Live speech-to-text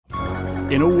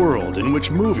In a world in which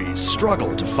movies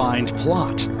struggle to find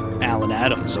plot, Alan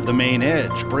Adams of The Main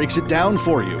Edge breaks it down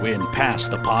for you in Pass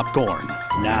the Popcorn.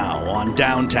 Now on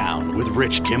Downtown with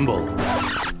Rich Kimball.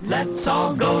 Let's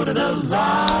all go to the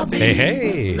lobby.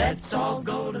 Hey. Let's all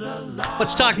go to the lobby.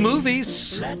 Let's talk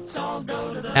movies. Let's all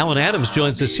go to the Alan Adams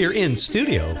joins us here in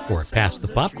studio for Pass the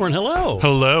Popcorn. Hello.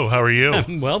 Hello, how are you?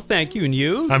 Well, thank you. And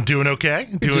you? I'm doing okay.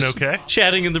 Just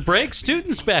Chatting in the break.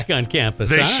 Students back on campus.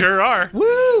 They huh? sure are.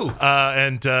 Woo!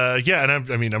 I'm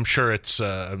sure it's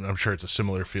a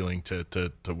similar feeling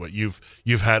to what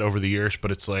you've had over the years,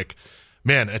 but it's like,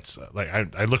 man, it's like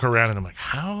I look around and I'm like,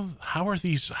 how are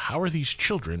these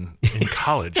children in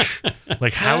college?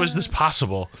 Like, how is this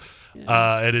possible?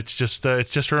 And it's just a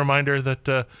reminder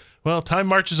that time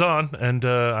marches on, and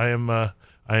I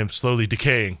am slowly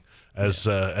decaying as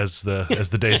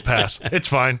the days pass. It's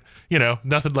fine,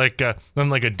 nothing like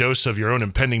a dose of your own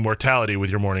impending mortality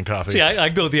with your morning coffee. See, I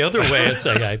go the other way. It's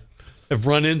like I've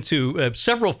run into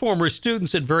several former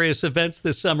students at various events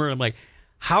this summer. I'm like,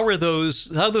 how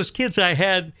those kids I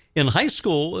had in high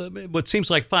school, what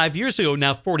seems like 5 years ago,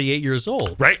 now 48 years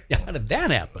old. Right. How did that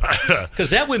happen?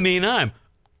 Because that would mean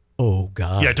oh,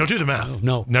 God. Yeah, don't do the math.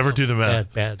 No. Never do the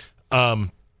math. Bad.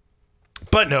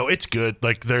 But no, it's good.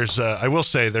 Like, I will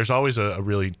say there's always a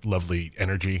really lovely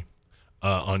energy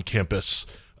on campus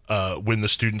when the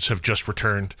students have just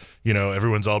returned.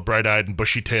 Everyone's all bright-eyed and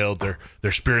bushy-tailed.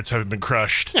 Their spirits haven't been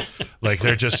crushed. Like,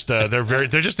 they're just they're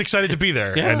just excited to be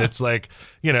there. Yeah. And it's like,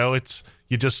 it's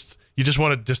you just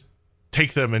want to just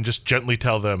take them and just gently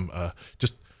tell them,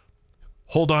 just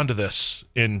hold on to this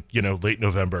in late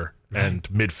November and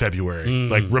mid-February.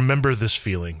 Like, remember this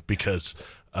feeling, because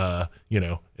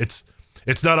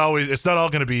it's not all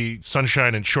going to be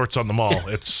sunshine and shorts on the mall.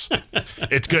 It's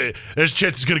good. There's a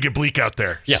chance it's going to get bleak out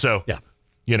there. Yeah, so, yeah.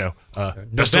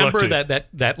 best of luck November, to you.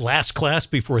 that last class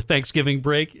before Thanksgiving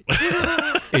break,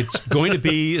 it's going to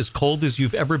be as cold as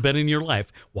you've ever been in your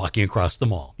life walking across the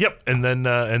mall. Yep. And then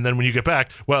when you get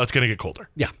back, it's going to get colder.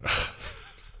 Yeah.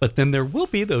 But then there will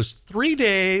be those 3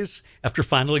 days after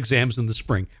final exams in the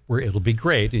spring where it'll be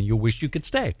great and you'll wish you could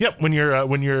stay. Yep. When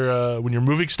you're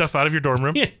moving stuff out of your dorm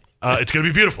room, it's going to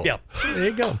be beautiful. Yep. There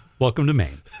you go. Welcome to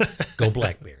Maine. Go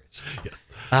Blackberries. Yes.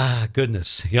 Ah,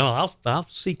 goodness. I'll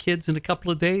see kids in a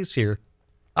couple of days here.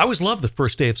 I always love the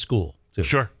first day of school too.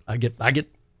 Sure. I get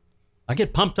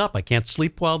pumped up. I can't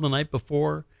sleep well the night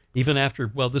before, even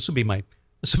after. Well, this will be my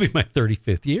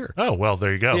 35th year. Oh, well,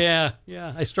 there you go. Yeah.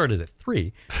 I started at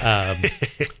 3.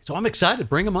 So I'm excited.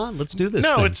 Bring them on. Let's do this.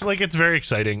 No, thing. it's very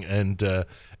exciting. And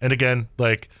again,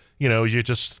 like, you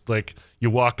just like, you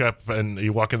walk up and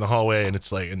you walk in the hallway and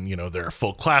it's like, and there are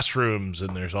full classrooms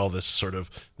and there's all this sort of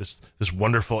this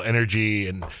wonderful energy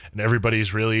and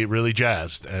everybody's really, really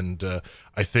jazzed. And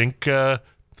I think, you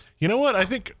know what? I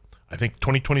think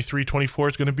 2023-24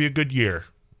 is going to be a good year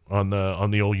on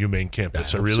the old UMaine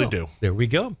campus. I really do. There we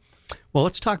go. Well,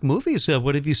 let's talk movies.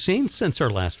 What have you seen since our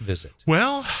last visit?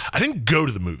 Well, I didn't go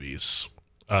to the movies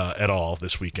at all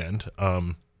this weekend.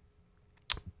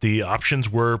 The options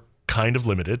were kind of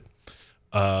limited.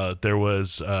 There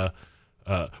was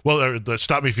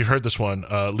stop me if you've heard this one.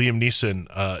 Liam Neeson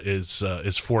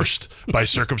is forced by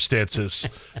circumstances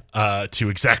to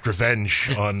exact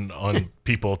revenge on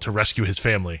people to rescue his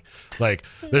family. Like,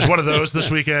 there's one of those this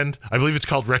weekend. I believe it's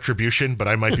called Retribution, but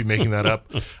I might be making that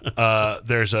up.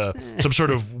 There's some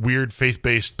sort of weird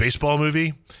faith-based baseball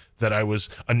movie that I was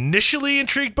initially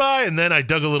intrigued by, and then I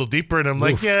dug a little deeper, and I'm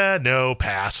like, yeah, no,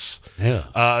 pass. Yeah.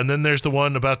 And then there's the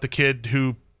one about the kid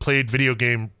who played video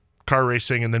game car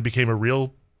racing and then became a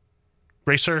real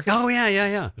racer. Oh,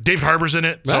 yeah. David Harbour's in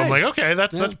it, so Right. I'm like, okay,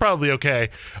 that's probably okay.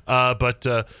 But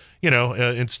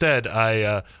instead,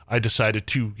 I decided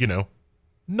to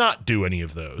not do any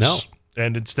of those. No.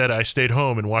 And instead, I stayed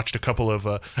home and watched a couple of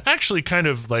actually kind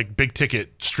of like big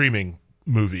ticket streaming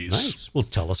movies. Nice. Well,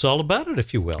 tell us all about it,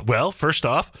 if you will. Well, first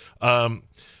off, on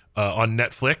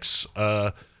Netflix,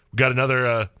 we got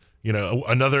another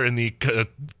in the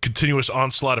continuous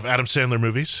onslaught of Adam Sandler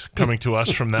movies coming to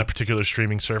us from that particular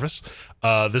streaming service.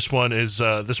 This one is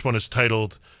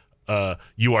titled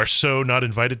 "You Are So Not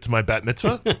Invited to My Bat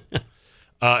Mitzvah,"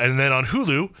 and then on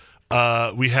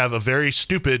Hulu, we have a very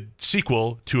stupid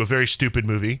sequel to a very stupid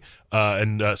movie,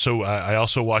 so I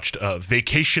also watched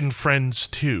Vacation Friends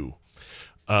 2.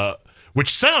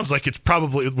 Which sounds like it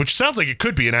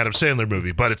could be an Adam Sandler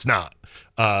movie, but it's not.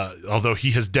 Although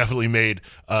he has definitely made,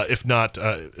 if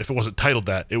it wasn't titled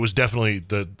that, it was definitely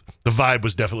the vibe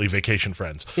was definitely Vacation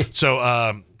Friends.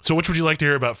 So which would you like to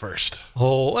hear about first?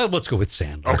 Oh, well, let's go with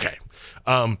Sandler. Okay.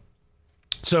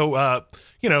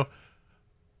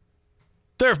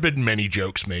 there have been many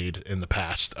jokes made in the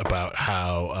past about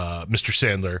how Mr.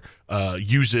 Sandler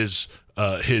uses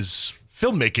his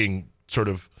filmmaking sort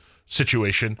of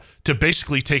situation to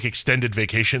basically take extended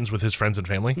vacations with his friends and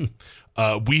family.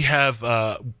 We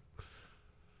haven't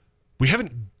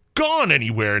gone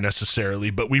anywhere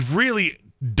necessarily, but we've really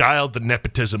dialed the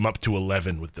nepotism up to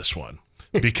 11 with this one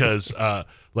because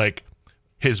like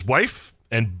his wife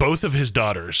and both of his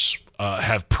daughters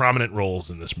have prominent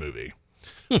roles in this movie,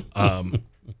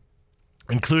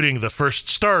 including the first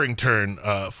starring turn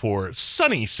for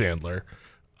Sunny Sandler,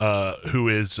 who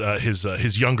is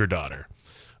his younger daughter.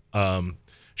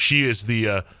 She is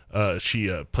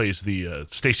she plays the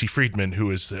Stacy Friedman,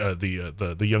 who is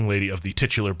the young lady of the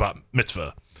titular bat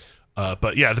mitzvah.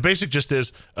 But yeah, the basic gist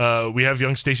is we have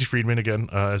young Stacy Friedman again,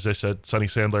 as I said, Sunny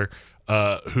Sandler,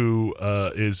 who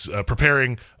is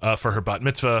preparing for her bat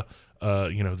mitzvah,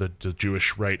 the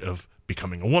Jewish rite of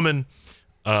becoming a woman.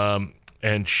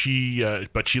 And she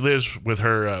lives with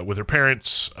her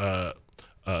parents,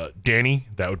 Danny,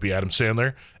 that would be Adam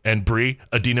Sandler, and Brie,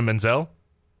 Adina Menzel,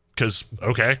 because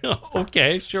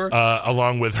Okay, sure.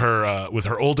 along with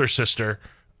her older sister,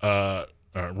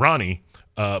 Ronnie,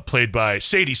 played by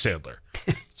Sadie Sandler.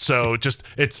 So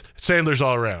it's Sandler's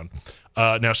all around.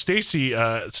 Now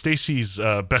Stacy's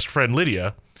best friend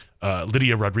Lydia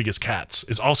Rodriguez Katz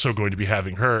is also going to be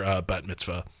having her bat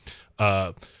mitzvah.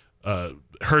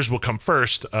 Hers will come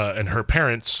first, and her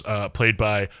parents, played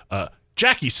by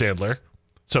Jackie Sandler.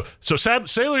 So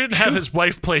Sandler didn't have his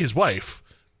wife play his wife.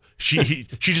 She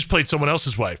just played someone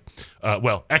else's wife.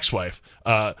 Ex-wife.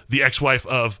 The ex-wife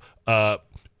of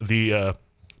the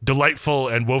delightful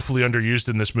and woefully underused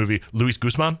in this movie, Luis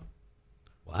Guzman.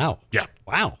 Wow. Yeah.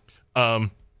 Wow.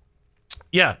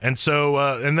 Yeah, and so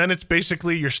and then it's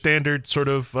basically your standard sort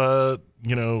of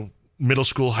middle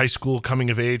school, high school, coming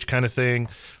of age kind of thing.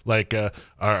 Like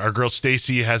our girl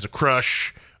Stacy has a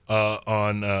crush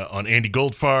on Andy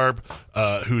Goldfarb,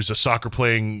 who's a soccer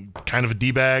playing kind of a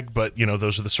D-bag, but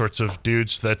those are the sorts of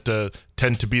dudes that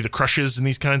tend to be the crushes in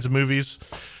these kinds of movies.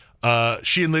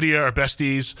 She and Lydia are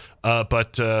besties,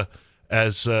 but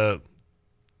as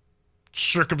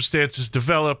circumstances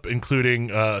develop, including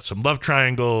some love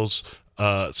triangles,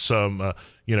 one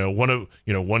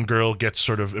girl gets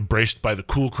sort of embraced by the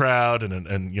cool crowd,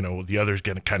 and the others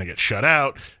kind of get shut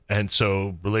out, and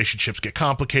so relationships get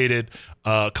complicated,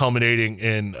 culminating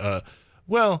in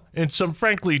some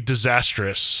frankly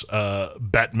disastrous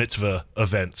bat mitzvah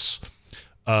events,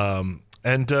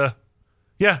 and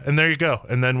there you go.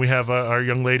 And then we have our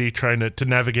young lady trying to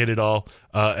navigate it all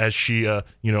as she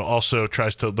also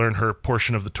tries to learn her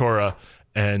portion of the Torah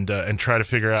and try to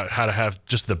figure out how to have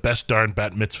just the best darn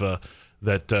bat mitzvah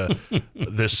that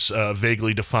this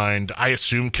vaguely defined, I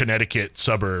assume, Connecticut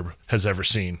suburb has ever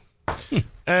seen.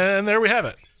 And there we have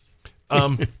it.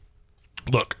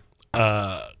 Look,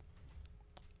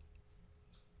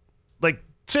 like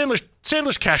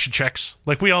Sandler's cashing checks.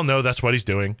 Like, we all know that's what he's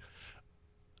doing.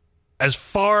 As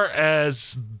far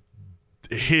as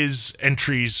his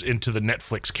entries into the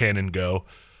Netflix canon go,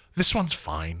 this one's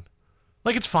fine.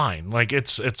 Like, it's fine. Like,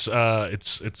 it's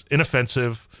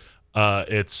inoffensive.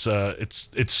 It's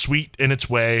sweet in its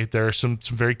way. There are some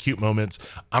very cute moments.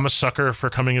 I'm a sucker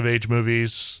for coming of age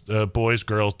movies. Boys,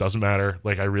 girls, doesn't matter.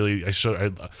 Like, I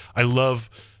love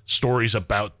stories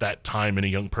about that time in a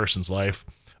young person's life.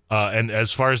 And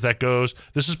as far as that goes,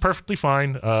 this is perfectly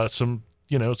fine. Some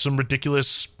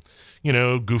ridiculous,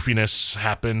 goofiness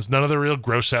happens. None of the real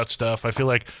gross out stuff. I feel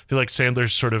like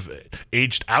Sandler's sort of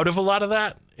aged out of a lot of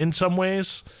that in some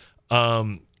ways.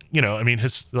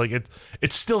 It's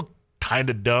still kind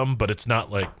of dumb, but it's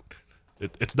not like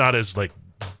it's not as like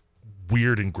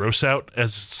weird and gross out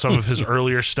as some of his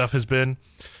earlier stuff has been.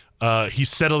 He's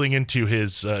settling into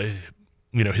his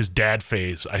his dad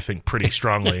phase, I think, pretty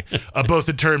strongly, both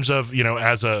in terms of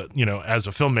as a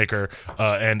filmmaker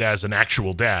and as an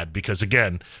actual dad, because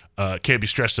again, can't be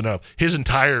stressed enough, his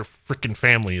entire freaking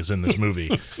family is in this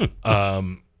movie,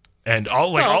 and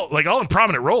all in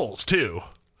prominent roles too.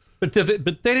 But they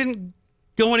didn't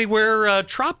go anywhere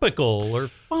tropical or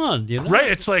fun, Right?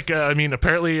 It's like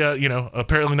apparently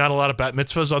not a lot of bat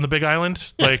mitzvahs on the Big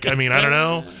Island. Like, I don't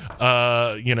know.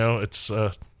 It's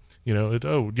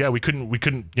we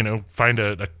couldn't find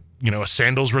a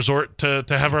sandals resort to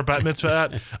have our bat mitzvah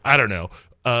at. I don't know.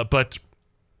 But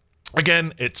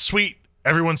again, it's sweet.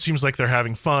 Everyone seems like they're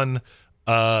having fun.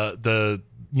 The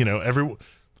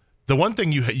one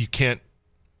thing you can't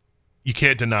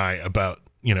deny about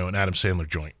an Adam Sandler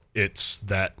joint, it's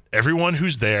that everyone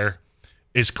who's there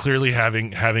is clearly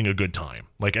having a good time.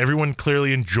 Like, everyone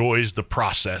clearly enjoys the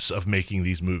process of making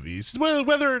these movies,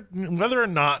 whether or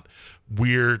not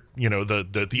weird,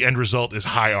 the end result is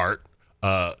high art.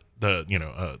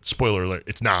 Spoiler alert,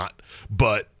 it's not,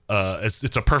 but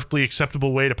it's a perfectly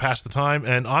acceptable way to pass the time.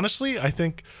 And honestly, I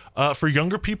think for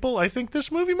younger people, I think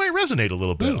this movie might resonate a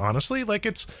little bit. Honestly, like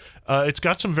it's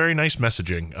got some very nice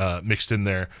messaging mixed in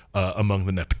there among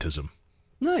the nepotism.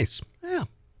 Nice. Yeah.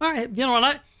 All right.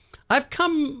 And I've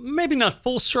come maybe not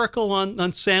full circle on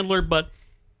Sandler, but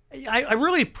I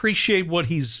really appreciate what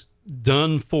he's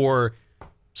done for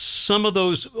some of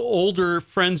those older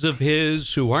friends of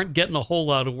his who aren't getting a whole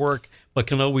lot of work but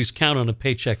can always count on a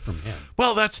paycheck from him.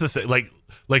 Well, that's the thing.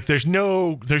 Like there's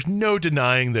no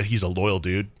denying that he's a loyal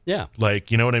dude. Yeah.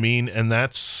 Like, you know what I mean? And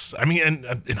and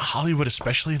in Hollywood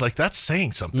especially, like that's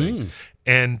saying something.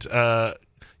 And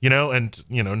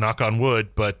knock on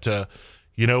wood, but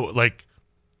like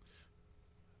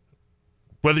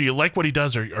whether you like what he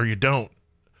does or you don't,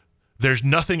 there's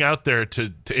nothing out there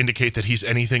to indicate that he's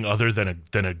anything other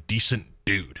than a decent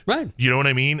dude. Right. You know what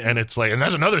I mean? And it's like, and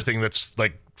that's another thing that's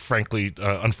like, frankly,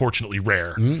 unfortunately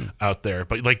rare out there.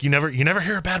 But like, you never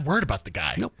hear a bad word about the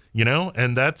guy. Nope.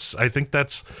 And I think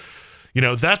that's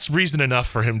reason enough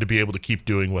for him to be able to keep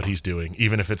doing what he's doing,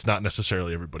 even if it's not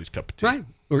necessarily everybody's cup of tea. Right.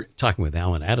 We're talking with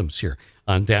Alan Adams here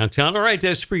on Downtown. All right,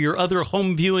 as for your other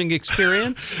home viewing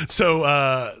experience. So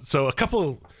a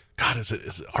couple. God, is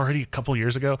it already a couple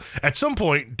years ago? At some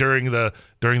point during the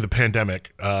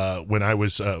pandemic, when I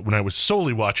was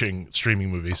solely watching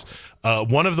streaming movies,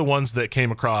 one of the ones that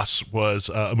came across was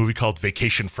a movie called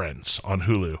Vacation Friends on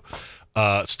Hulu.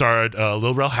 Starred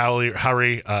Lil Rel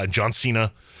Howery, John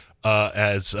Cena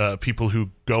as people who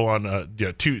go on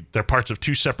they're parts of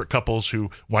two separate couples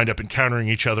who wind up encountering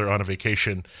each other on a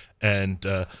vacation, and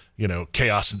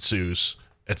chaos ensues,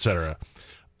 etc.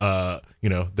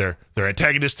 They're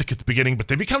antagonistic at the beginning, but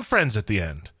they become friends at the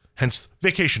end. Hence,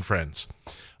 Vacation Friends.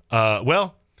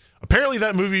 Well, apparently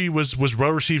that movie was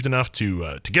well received enough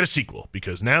to get a sequel,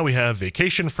 because now we have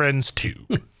Vacation Friends 2.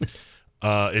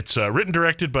 It's written,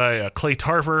 directed by Clay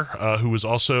Tarver, who was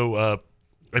also,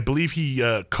 I believe he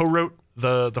co-wrote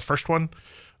the first one.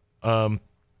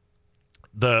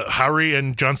 The Howery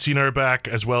and John Cena are back,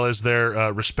 as well as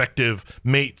their respective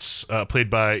mates, played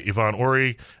by Yvonne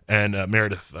Orji and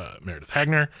Meredith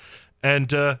Hagner. And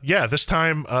this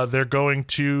time they're going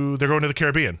to the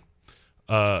Caribbean,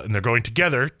 and they're going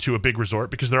together to a big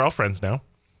resort because they're all friends now.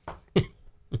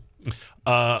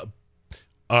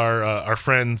 Our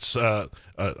friends, I'm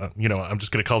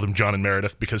just going to call them John and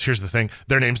Meredith, because here's the thing: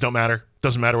 their names don't matter.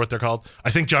 Doesn't matter what they're called.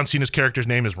 I think John Cena's character's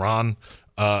name is Ron.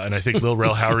 And I think Lil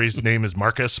Rel Howery's name is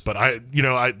Marcus, but I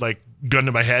like, gun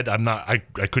to my head, I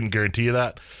couldn't guarantee you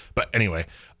that. But anyway,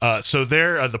 so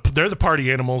they're the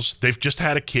party animals. They've just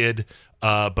had a kid,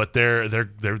 but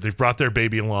they've brought their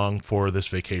baby along for this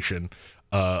vacation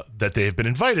that they have been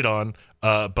invited on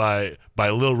by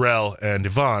Lil Rel and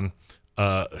Yvonne,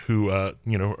 who are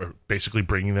basically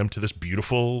bringing them to this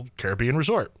beautiful Caribbean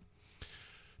resort.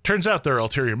 Turns out there are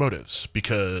ulterior motives,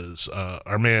 because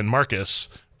our man Marcus,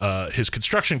 his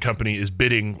construction company is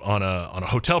bidding on a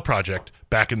hotel project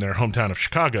back in their hometown of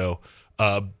Chicago,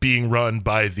 being run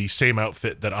by the same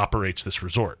outfit that operates this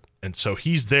resort. And so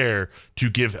he's there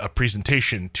to give a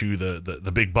presentation to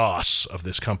the big boss of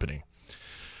this company.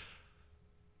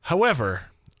 However,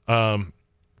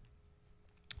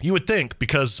 you would think,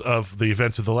 because of the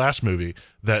events of the last movie,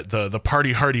 that the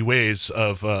party hardy ways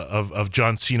of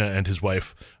John Cena and his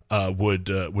wife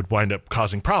would wind up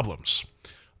causing problems.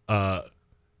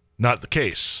 Not the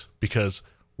case, because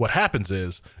what happens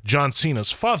is John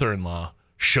Cena's father-in-law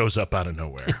shows up out of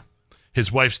nowhere.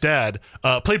 His wife's dad,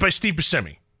 played by Steve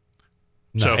Buscemi.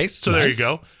 Nice. So there you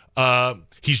go.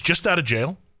 He's just out of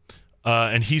jail,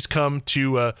 and he's come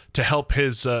to help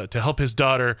his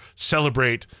daughter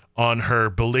celebrate on her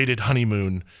belated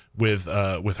honeymoon with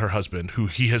her husband, who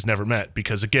he has never met,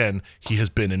 because again, he has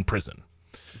been in prison.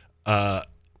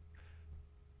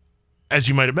 As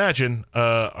you might imagine,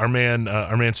 our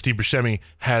man Steve Buscemi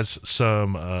has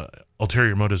some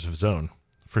ulterior motives of his own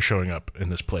for showing up in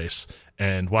this place,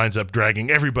 and winds up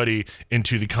dragging everybody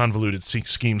into the convoluted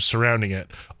schemes surrounding it.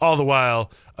 All the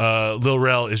while, Lil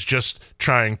Rel is just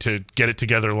trying to get it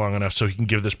together long enough so he can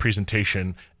give this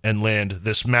presentation and land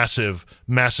this massive,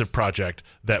 massive project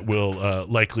that will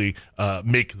likely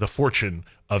make the fortune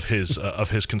of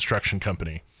his construction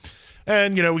company.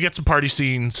 And we get some party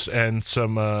scenes and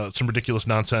some ridiculous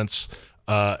nonsense,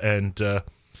 and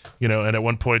at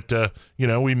one point,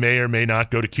 we may or may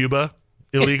not go to Cuba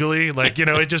illegally.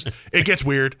 It gets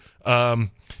weird.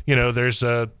 There's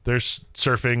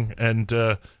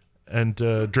surfing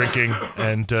and drinking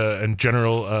and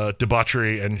general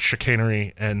debauchery and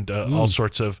chicanery and all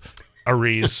sorts of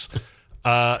arrees.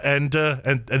 And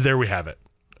there we have it.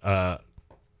 I'll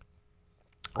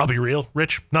be real,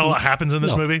 Rich. Not a lot happens in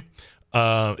this movie.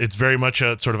 It's very much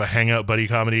a sort of a hangout buddy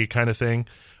comedy kind of thing.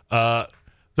 The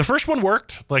first one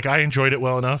worked. Like, I enjoyed it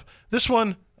well enough. This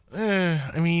one,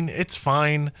 I mean, it's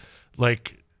fine.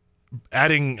 Like,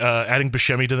 adding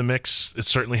Buscemi to the mix is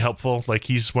certainly helpful. Like,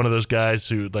 he's one of those guys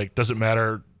who, like, doesn't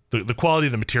matter. The quality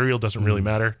of the material doesn't really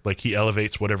matter. Like, he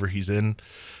elevates whatever he's in.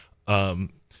 Again,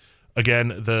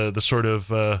 the sort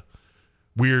of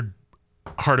weird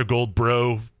heart of gold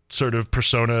bro sort of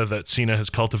persona that Cena has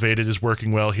cultivated is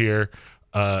working well here.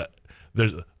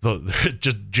 There's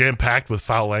just jam packed with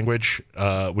foul language,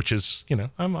 which is, you know,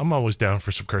 I'm always down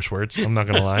for some curse words. I'm not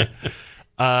gonna lie.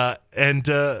 But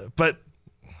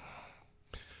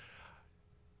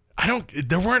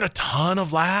there weren't a ton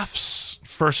of laughs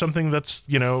for something that's,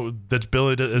 you know, that's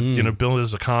billed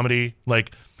as a comedy.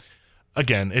 Like,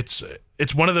 again, it's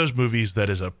one of those movies that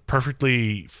is a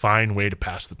perfectly fine way to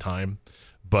pass the time.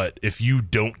 But if you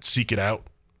don't seek it out,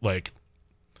 like,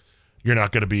 you're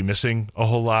not going to be missing a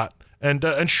whole lot.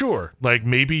 And sure, like,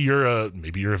 maybe you're a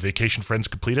Vacation Friends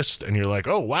completist, and you're like,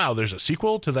 oh wow, there's a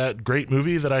sequel to that great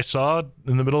movie that I saw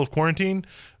in the middle of quarantine.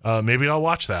 Maybe I'll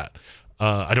watch that.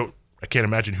 I can't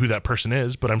imagine who that person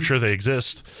is, but I'm sure they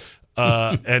exist.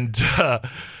 But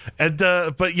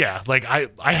yeah, like,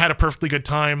 I had a perfectly good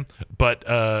time, but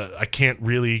I can't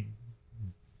really.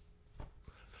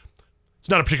 It's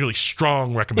not a particularly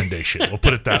strong recommendation. We'll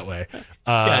put it that way.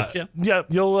 Gotcha. Yeah,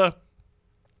 you'll.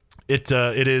 It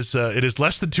is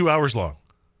less than 2 hours long.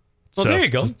 Well, there you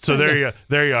go. So there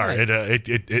you are. Right.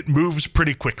 It moves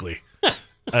pretty quickly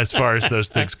as far as those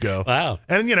things go. Wow.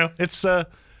 And you know, it's I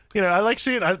like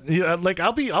seeing.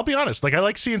 I'll be honest. Like, I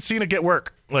like seeing Cena get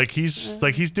work. Like, he's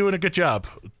doing a good job.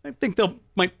 I think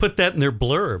might put that in their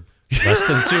blurb. Less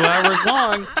than 2 hours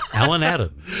long. Alan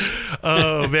Adams.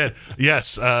 Oh man,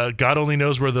 yes. God only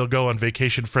knows where they'll go on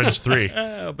Vacation Friends 3.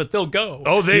 But they'll go.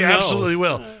 Oh, they absolutely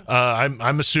will.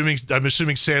 I'm assuming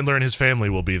Sandler and his family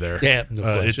will be there. Yeah,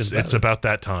 no question it's about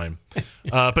that time.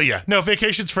 But yeah, no,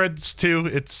 Vacation Friends 2.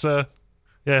 It's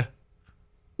yeah.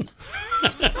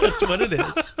 That's what it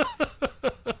is.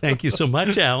 Thank you so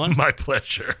much, Alan. My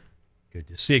pleasure. Good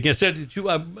to see you again. So, did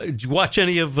you watch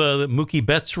any of Mookie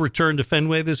Betts' return to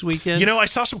Fenway this weekend? You know, I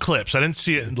saw some clips. I didn't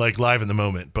see it like live in the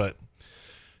moment, but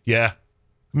yeah,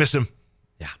 miss him.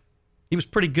 Yeah, he was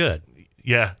pretty good.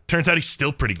 Yeah, turns out he's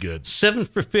still pretty good. 7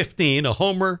 for 15, a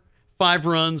homer, 5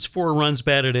 runs, 4 runs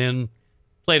batted in,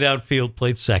 played outfield,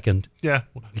 played second. Yeah.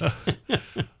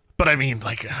 But I mean,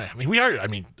 like, we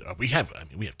have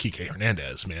Kike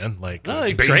Hernandez, man. Like,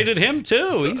 They traded him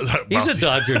too. He's a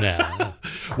Dodger now.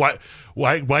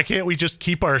 Why can't we just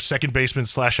keep our second baseman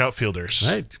 / outfielders?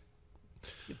 Right.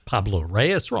 Pablo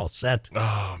Reyes, we're all set.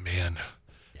 Oh man,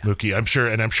 yeah. Mookie. I'm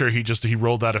sure he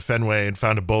rolled out of Fenway and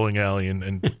found a bowling alley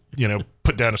and you know,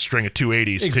 put down a string of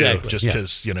 280s exactly, too, just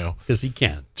because you know, because he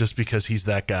can, just because he's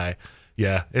that guy.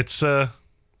 Yeah, it's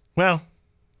well,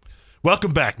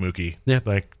 welcome back, Mookie. Yeah,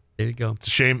 like. There you go. It's a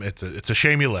shame. It's a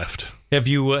shame you left. Have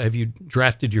you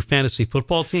drafted your fantasy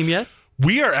football team yet?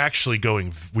 We are actually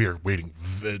going. We are waiting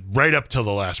right up till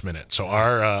the last minute. So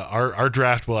our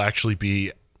draft will actually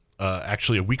be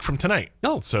actually a week from tonight.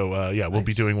 Oh, so yeah, we'll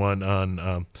be doing one on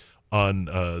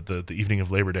the evening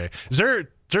of Labor Day. Is there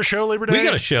a show Labor Day? We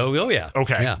got a show. Oh yeah.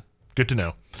 Okay. Yeah. Good to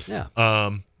know. Yeah.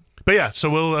 But yeah,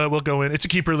 so we'll go in. It's a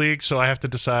keeper league, so I have to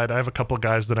decide. I have a couple of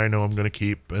guys that I know I'm going to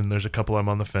keep, and there's a couple I'm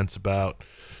on the fence about.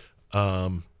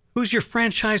 Who's your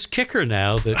franchise kicker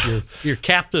now that your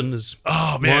captain is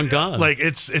long gone? Like,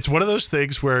 it's one of those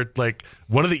things where, like,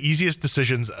 one of the easiest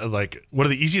decisions, like one of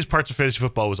the easiest parts of fantasy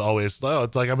football was always,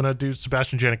 it's like, I'm going to do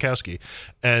Sebastian Janikowski.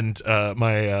 And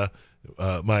my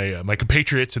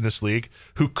compatriots in this league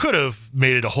who could have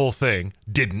made it a whole thing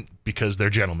didn't, because they're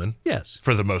gentlemen. Yes,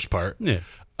 for the most part. Yeah.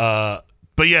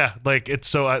 But yeah, like, it's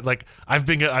so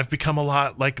I've become a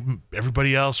lot like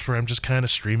everybody else, where I'm just kind of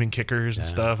streaming kickers and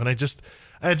stuff, and it just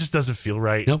doesn't feel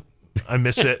right. Nope. I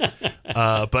miss it.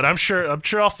 But I'm sure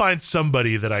I'll find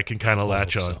somebody that I can kind of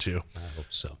latch on to. I hope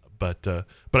so. But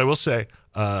I will say,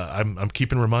 I'm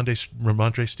keeping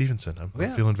Ramondre Stevenson.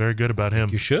 I'm feeling very good about him.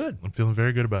 You should. I'm feeling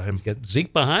very good about him. You got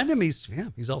Zeke behind him.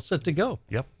 He's all set to go.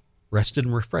 Yep. Rested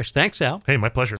and refreshed. Thanks, Al. Hey, my pleasure.